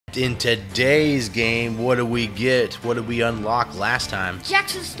In today's game, what do we get? What did we unlock last time?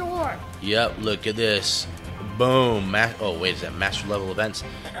 Jackson Storm. Yep, look at this. Boom. Oh, wait, is that master level events?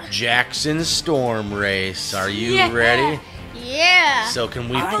 Jackson Storm Race. Are you ready? Yeah. So can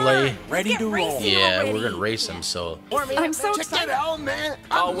we play? Ready to roll. Yeah, we're going to race him, so. I'm so excited. Man.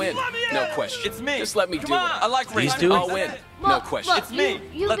 I'll win. No question. It's me. Just let me do it. I like racing. These two? I'll win. No question. It's me.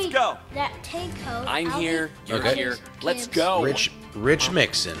 Let's go. That tank code. I'm here. You're Okay. here. Let's go. Rich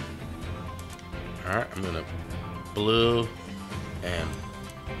Mixon. All right, I'm gonna blue and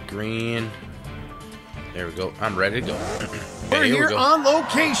green. There we go. I'm ready to go. We're here on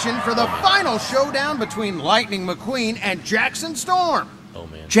location for the final showdown between Lightning McQueen and Jackson Storm. Oh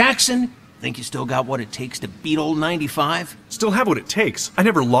man. Jackson, think you still got what it takes to beat old 95? Still have what it takes. I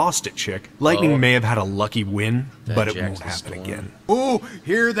never lost it, chick. Lightning may have had a lucky win, but it won't happen again. Ooh,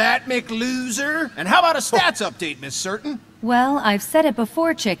 hear that, McLoser? And how about a stats update, Miss Certain? Well, I've said it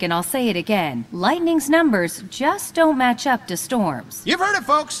before, Chick, and I'll say it again. Lightning's numbers just don't match up to Storm's. You've heard it,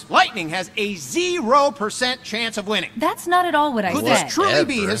 folks. Lightning has a 0% chance of winning. That's not at all what I Could said. this truly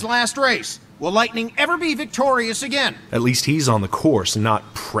be his last race? Will Lightning ever be victorious again? At least he's on the course and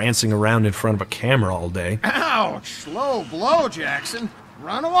not prancing around in front of a camera all day. Ouch! Slow blow, Jackson.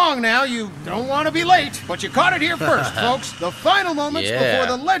 Run along now, you don't want to be late. But you caught it here first, folks. The final moments before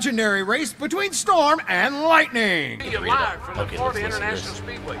the legendary race between Storm and Lightning. Live from the Florida International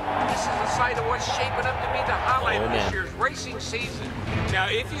Speedway. This is the site of what's shaping up to be the highlight of this year's racing season. Now,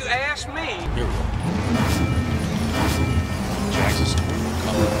 if you ask me... Here we go. Jackson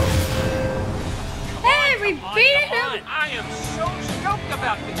Storm. Hey, we beat him! I am so stoked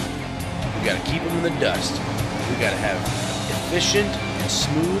about this. We gotta keep him in the dust. We gotta have efficient and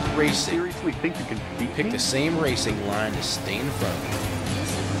smooth racing. Seriously think you can beat Pick the same racing line to stay in front of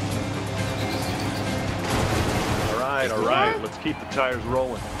All right, let's keep the tires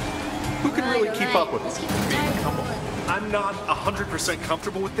rolling. Who can really keep up with us? I'm not 100%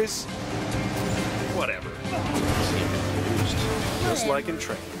 comfortable with this. Whatever. Just like in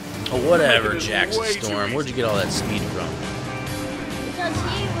training. Oh, whatever, Jackson Storm. Where'd you get all that speed from? Because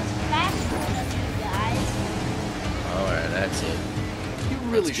he was faster than you guys. Alright, that's it. You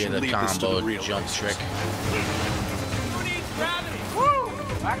really Let's should get a leave this to the combo real jump racers. trick. Who needs gravity?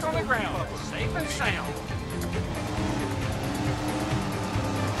 Woo! Back on the ground. Safe and sound.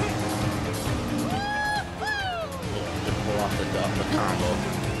 Pull off the combo.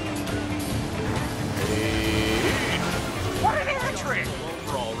 What an air trick!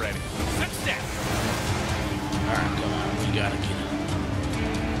 We're all ready. Success! Alright, come on. We gotta get him.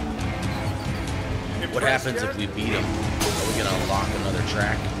 What happens if we beat him? Are we gonna unlock another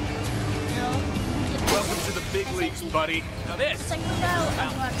track? Welcome to the big leagues, buddy. Now this.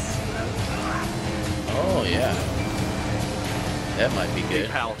 Oh, yeah. That might be good.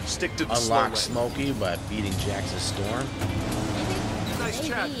 Hey, pal, stick to the Unlock slow lane. Smokey by beating Jackson Storm. Nice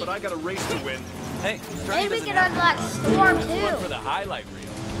chat, but I got a race to win. Hey, Maybe we can unlock Storm for too. the highlight reel.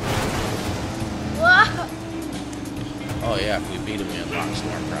 Whoa. Oh, yeah, if we beat him, we unlock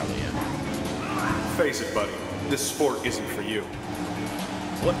Storm, probably, yeah. Face it, buddy. This sport isn't for you.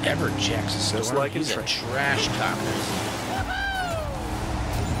 Whatever, Jackson Storm. Just like He's a in trash copper.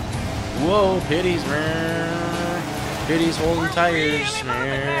 Whoa, Pity's, man. Pity's holding tires.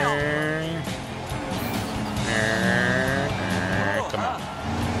 Come on.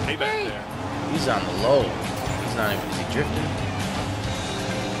 Hey, back there. He's on the low. He's not even, is he drifting?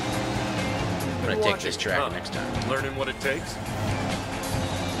 I'm gonna take this track next time. Learning what it takes.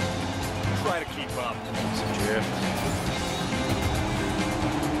 Try to keep up. It's a drift.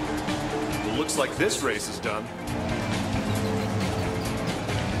 Well, looks like this race is done.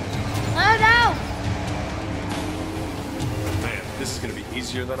 Oh no! Man, this is gonna be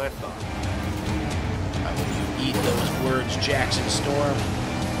easier than I thought. How will you eat those words, Jackson Storm?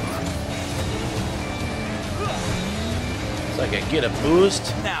 It's like I get a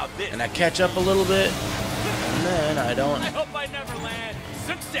boost, Now this. and I catch up a little bit, and then I don't. I hope I never land.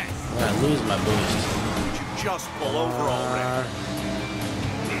 Success. Then I lose my boost. Would you just pull over already?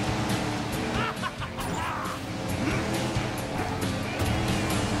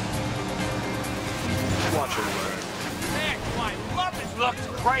 Watch him learn. Man, my love it looks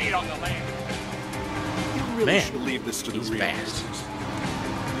great on the land. You really Man, should leave this to the he's real fast. racers.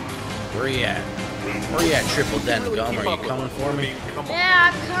 Where you at? Where you at, Triple Dent Gum? Are you coming for me? Come on.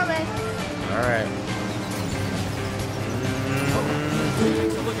 Yeah, I'm coming. All right.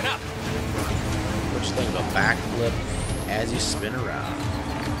 Looking up. What you think of a backflip as you spin around?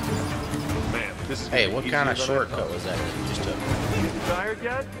 Man, this is Hey, gonna what be kind of easier than I shortcut thought. was that you just took? Tired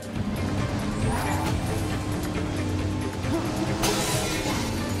yet?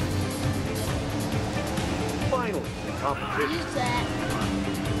 competition. Use that.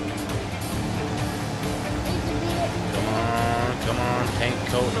 Come on, tank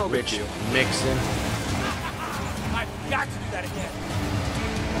coat, No big Rich deal. mixing. I've got to do that again.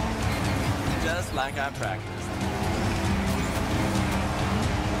 Just like I practiced.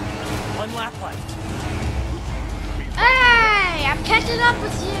 One lap left. Hey, I'm catching up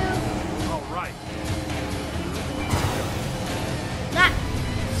with you. All right. Not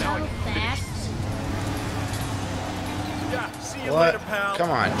Now I so can finish. fast. Yeah, see you What? later, pal.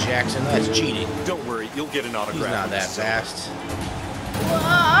 Come on, Jackson, that's cheating. Don't worry, you'll get an autograph. He's not when that it's over. fast.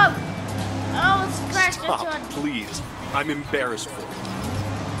 Whoa! Oh, it's crashed Stop, into a... please. I'm embarrassed for you.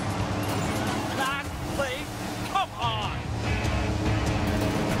 Last place. Come on.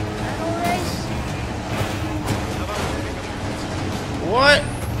 Battle race. What?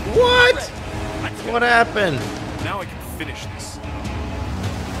 What? What happened? Now I can finish this.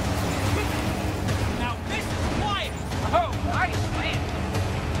 Now this is quiet. Oh, nice man.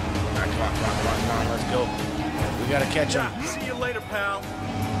 All right, come on, let's go. We gotta catch him. Yeah, see you later, pal.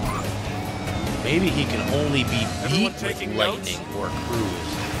 Maybe he can only be Everyone beat with taking lightning or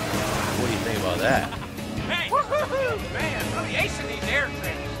cruise. What do you think about that? Hey, woohoo, man, really acing these air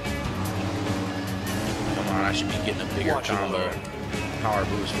trips. Come on, I should be getting a bigger Watch it combo alone. power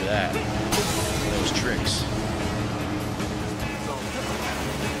boost for that. For those tricks.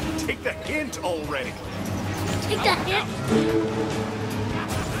 Take the hint already. Take that hit.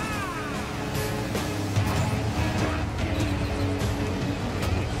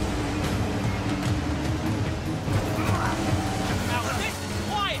 Now this is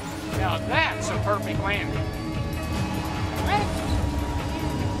quiet. Now that's a perfect landing.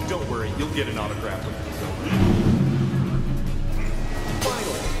 What? Don't worry, you'll get an autograph when it's over.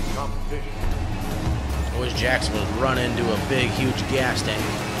 Finally, competition. I wish Jackson would run into a big, huge gas tank.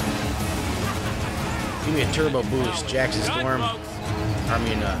 Give me a turbo boost, Jackson Storm. I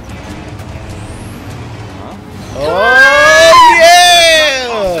mean, Oh,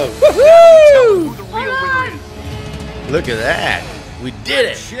 yeah! Who the real winner is. Look at that. We did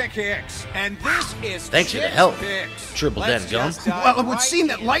it. Chick Hicks, and this is Thanks for the Chick help, Hicks. Triple Dent Gum. Well, it would seem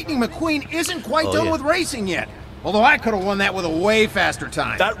that Lightning McQueen isn't quite Oh, done yeah. with racing yet. Although I could have won that with a way faster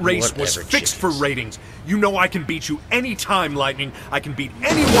time. That race was Whatever, fixed for chickens. ratings. You know I can beat you anytime, Lightning. I can beat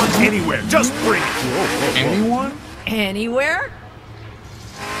anyone, anywhere. Just bring it. Anyone? Anywhere?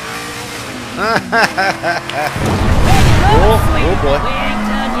 Oh boy. We ain't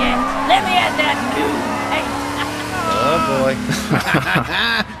done yet. Let me add that new. Hey. Oh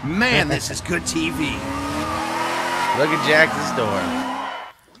boy. Man, this is good TV. Look at Jackson Storm.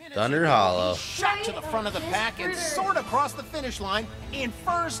 Thunder Hollow. Shot to the front of the pack and soared across the finish line in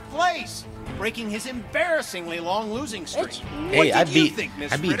first place, breaking his embarrassingly long losing streak. Hey, I did you beat think,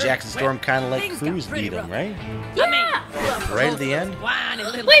 Miss I beat Fritter? Jackson Storm kind of like things got Cruz pretty beat him, rough. right? Yeah. Right at the end. Whiny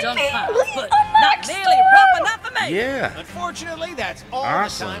little Wait, dumb man, pile, look but at not Max nearly rough enough for me. Yeah. Unfortunately, that's all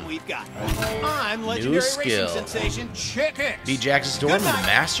Awesome. the time we've got. I'm legendary skill. racing sensation Chick Hicks. Beat Jackson Storm in the Good night.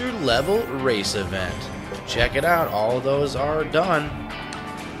 Master Level Race event. Check it out. All of those are done.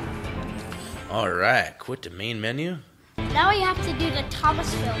 All right. Quit the main menu. Now we have to do the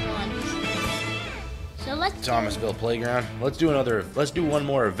Thomasville ones. So let's Thomasville Playground. Let's do another. Let's do one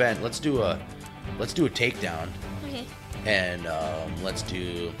more event. Let's do a takedown. Okay. And let's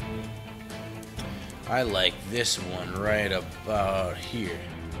do. I like this one right about here.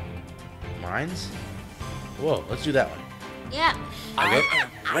 Mines? Whoa, let's do that one. Yeah. Okay.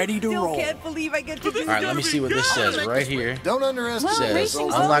 Ready to Still roll. can't believe I get to do All right, let me see what this says right here. Don't It underestimate. says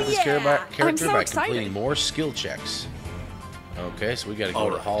racing's unlock oh, this yeah. character I'm so by excited. completing more skill checks. Okay, so we got to go All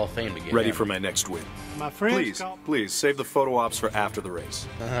to right. Hall of Fame to get Ready him. for my next win. My friends Please, call- please, save the photo ops for after the race.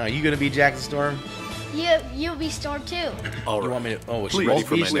 You gonna be Jackson Storm? You'll be Storm too. All You right. want me to? Oh, we should Please, both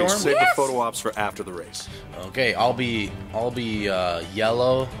be please, Storm. save the photo ops for after the race. Okay, I'll be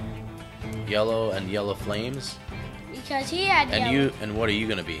yellow, and yellow flames. Because he had And yellow. you, and what are you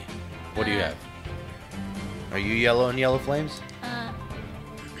gonna be? What do you have? Are you yellow and yellow flames?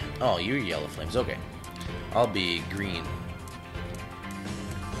 Oh, you're yellow flames. Okay, I'll be green.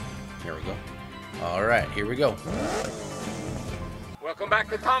 Here we go. All right, here we go. Welcome back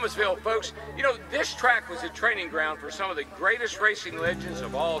to Thomasville, folks. You know, this track was a training ground for some of the greatest racing legends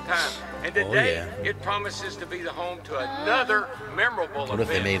of all time. And today, yeah. it promises to be the home to another memorable What if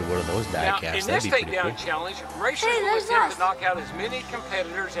event. they made one of those die Now, casts? in this That'd be pretty takedown cool. challenge, racers Hey, will there's attempt us. to knock out as many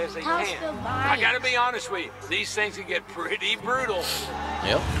competitors as they can. Thomasville I Lions. gotta be honest with you, these things can get pretty brutal.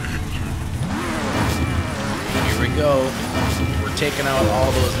 Yep. Here we go. We're taking out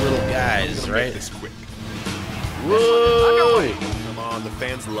all those little guys, Make right? this quick. Whoa! Come on, the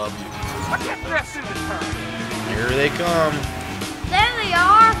fans love you. I can't press in the turn. Here they come. There they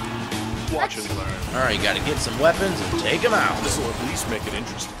are. Watch and learn. All right, you got to get some weapons and take them out. This will at least make it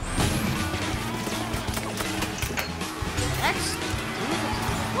interesting. Let's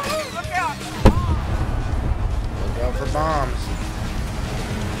Look out! Look out for bombs.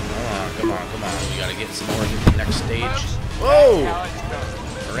 Come on. We got to get some more to the next stage. Whoa!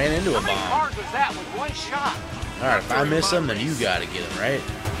 I ran into a How many bomb. cars was that with one shot? All right, if I miss them, then you got to get them, right?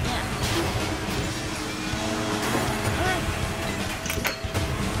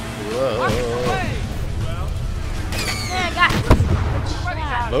 Whoa. Yeah, I got it.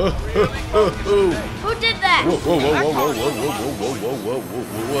 Who did that? Whoa.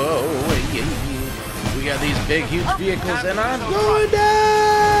 We got these big, huge vehicles, and I'm going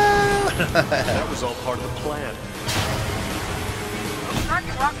down! That was all part of the plan. Those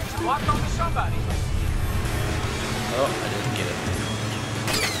tracking rockets locked onto somebody. Oh, I didn't get it.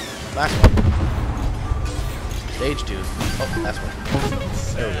 Last one. Stage 2. Oh, that's one.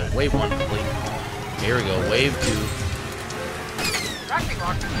 There we go. Wave 1 complete. Here we go. Wave 2. Tracking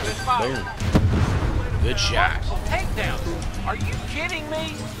rockets have been fired. Boom. Good shot. Takedown. Are you kidding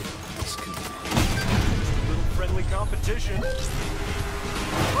me? This could be a little friendly competition.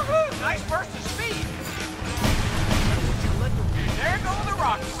 Woohoo! Nice burst of speed. There go the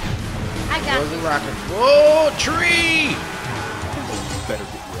rockets. I got Where's the it. rocket? Whoa, tree! Better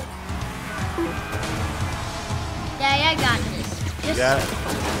get ready. Yeah, I got this. You got it?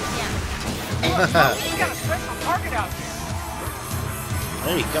 Yeah. We got a special target out there.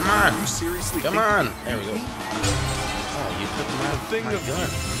 Hey, come on. You seriously Come think on. There we go. Oh, you took my gun.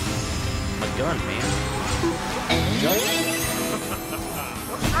 My gun, man. Those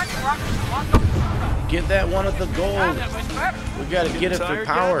tracking rockets are locked onto somebody. Get that one at the Now gold. that much better. We gotta get it for tired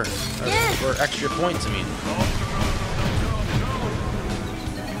power. Yeah. For extra points, I mean.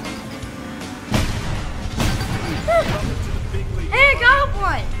 Hey, I got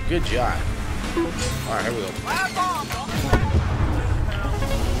one. Good job. Alright, here we go. Last bomb on the track.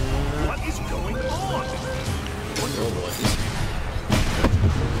 what is going on? Oh boy.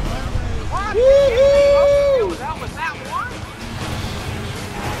 What? That was that one?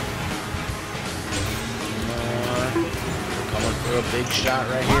 We're coming for a big shot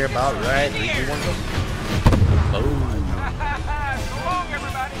right here. About right. 3, 2, 1, go. Boom. So long,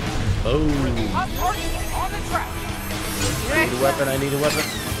 everybody. Boom. Up target on the track. I need a weapon.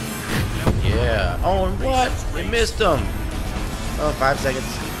 Yeah. Oh, and what? You missed him. Oh, 5 seconds.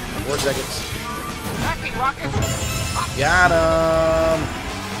 4 seconds. Tracking rockets. Got him.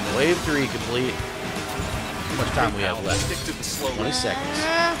 Wave 3 complete. How much time we have left? Stick to the slow 20 seconds.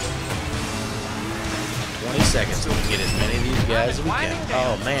 20 seconds to get as many of these guys as we can.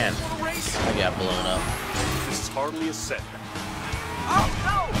 Oh, man. I got blown up. This is hardly a setback. Oh,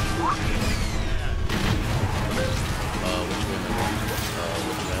 no. Which one?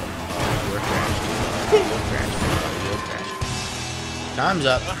 We're crashed. We're crashed. Time's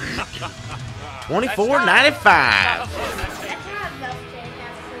up. 24.95.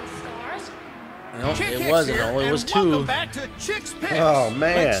 No, it wasn't. Only was 2. Welcome back to Chick's Picks. Oh,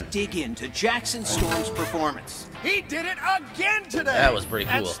 man. Let's dig into Jackson Storm's performance. He did it again today. That was pretty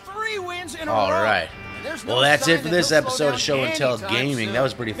cool. That's 3 wins in a All row. right. There's Well, no that's sign it for that this he'll slow episode of down Show and Tell anytime Gaming. soon. That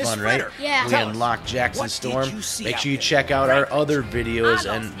was pretty Miss fun, right? Fritter, Yeah. We tell us, unlocked Jackson what did Storm. you see Make out sure you there? check out our other videos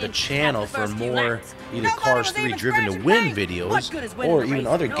and the channel for more either Cars 3 Driven to Win videos or even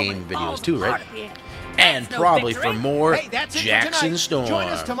other gaming videos too, right? And probably for more Hey, that's it for Jackson tonight. Storm. Join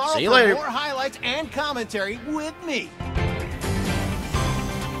us tomorrow See you for later. more highlights and commentary with me.